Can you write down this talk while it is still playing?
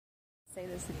Say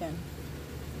this again.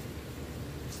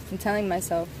 I'm telling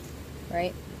myself,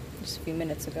 right? Just a few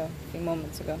minutes ago, a few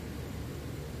moments ago.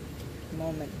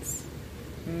 Moments.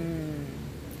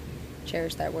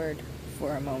 Cherish that word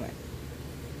for a moment.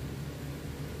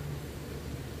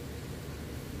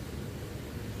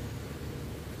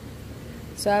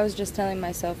 So I was just telling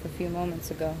myself a few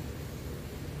moments ago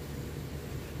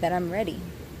that I'm ready.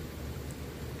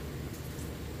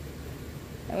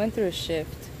 I went through a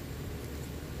shift.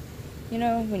 You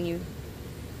know, when you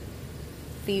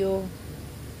feel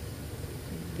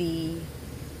the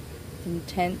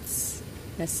intense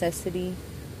necessity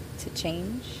to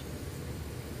change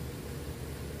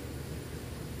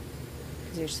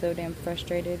because you're so damn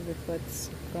frustrated with what's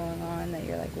going on that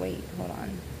you're like, wait, hold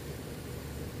on.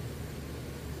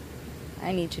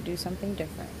 I need to do something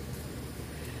different.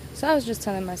 So I was just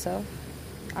telling myself,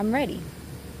 I'm ready.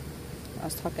 I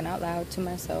was talking out loud to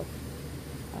myself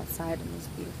outside in this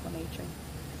beautiful nature.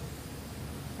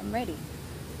 I'm ready.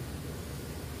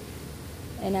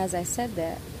 And as I said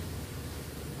that,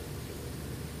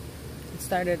 I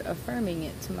started affirming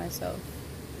it to myself.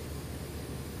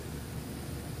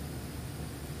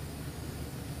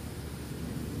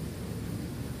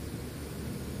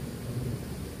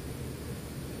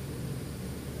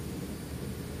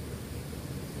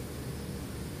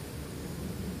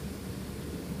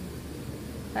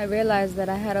 I realized that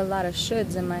I had a lot of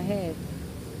shoulds in my head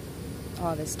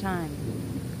all this time.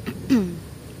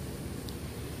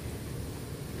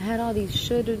 I had all these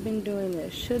should have been doing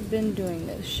this, should been doing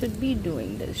this, should be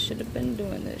doing this, should have been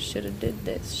doing this, should have did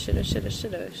this, shoulda,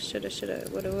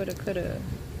 woulda, coulda,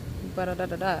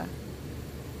 ba-da-da-da-da.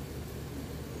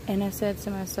 And I said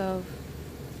to myself,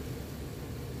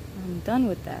 I'm done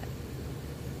with that.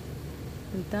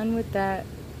 I'm done with that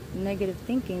negative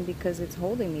thinking because it's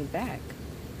holding me back.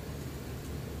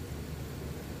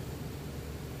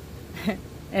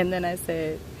 And then I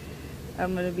said,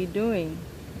 I'm going to be doing.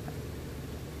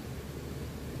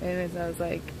 And I was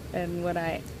like, and what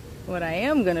I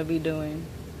am going to be doing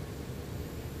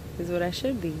is what I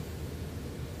should be.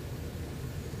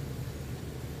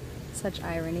 Such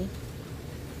irony.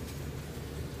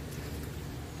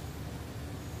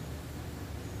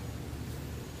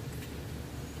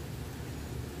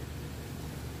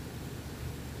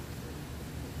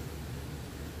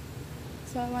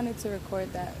 So I wanted to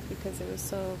record that because it was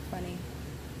so funny.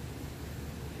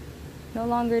 No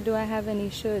longer do I have any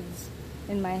shoulds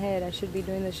in my head. I should be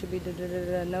doing this, should be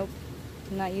da-da-da-da. Nope,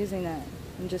 I'm not using that.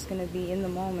 I'm just going to be in the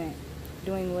moment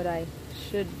doing what I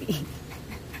should be.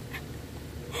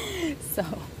 So,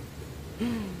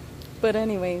 but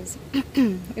anyways,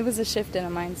 it was a shift in a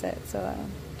mindset, so I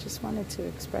just wanted to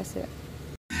express it.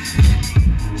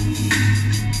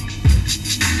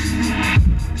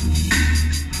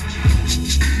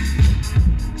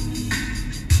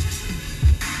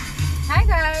 Hi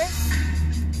guys.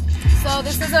 So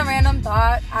this is a random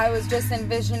thought. I was just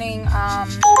envisioning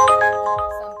something.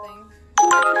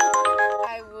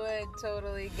 I would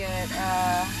totally get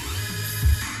a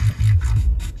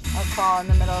call in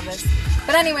the middle of this.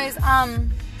 But anyways, so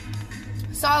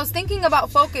I was thinking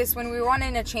about focus when we were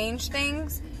wanting to change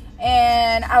things,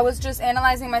 and I was just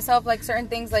analyzing myself, like certain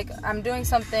things, like I'm doing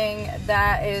something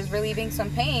that is relieving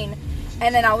some pain,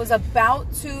 and then I was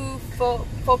about to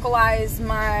focalize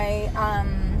my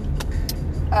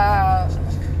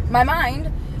my mind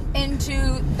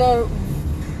into the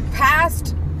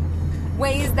past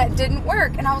ways that didn't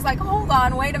work, and I was like, hold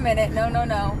on, wait a minute,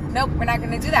 nope, we're not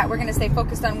going to do that. We're going to stay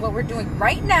focused on what we're doing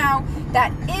right now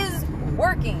that is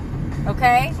working.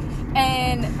 Okay?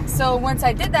 And so once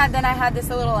I did that, then I had this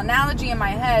little analogy in my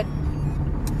head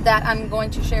that I'm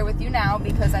going to share with you now,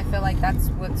 because I feel like that's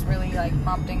what's really like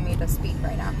prompting me to speak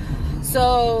right now.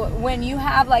 So when you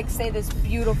have, like, say, this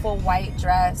beautiful white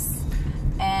dress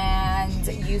and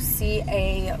you see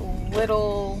a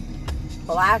little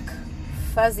black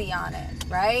fuzzy on it,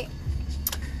 right?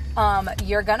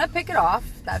 You're gonna pick it off.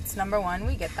 That's number one.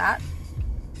 We get that.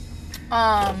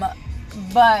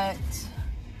 But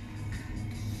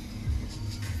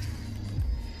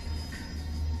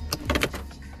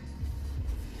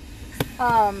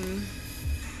I'm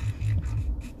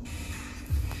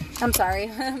sorry,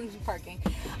 I'm parking.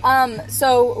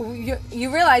 So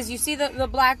you realize you see the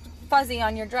black fuzzy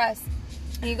on your dress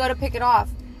and you go to pick it off.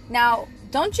 Now,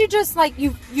 don't you just, like,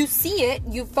 you see it,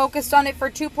 you focused on it for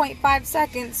 2.5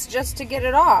 seconds just to get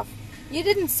it off. You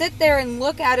didn't sit there and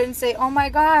look at it and say, oh my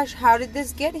gosh, how did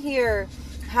this get here?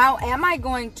 How am I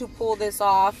going to pull this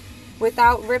off?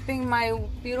 without ripping my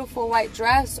beautiful white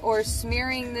dress or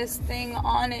smearing this thing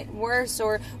on it worse,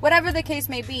 or whatever the case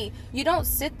may be. You don't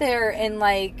sit there and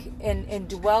and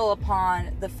dwell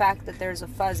upon the fact that there's a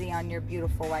fuzzy on your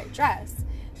beautiful white dress.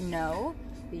 No,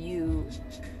 you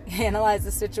analyze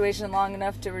the situation long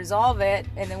enough to resolve it,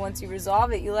 and then once you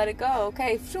resolve it, you let it go.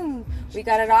 Okay, we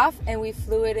got it off, and we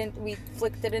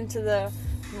flicked it into the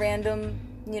random,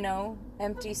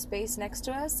 empty space next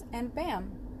to us, and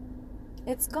bam,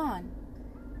 it's gone.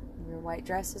 Your white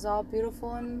dress is all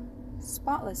beautiful and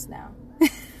spotless now.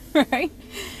 Right?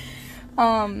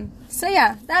 So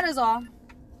yeah, that is all.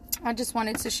 I just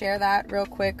wanted to share that real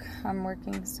quick. I'm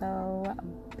working, so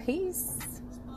peace.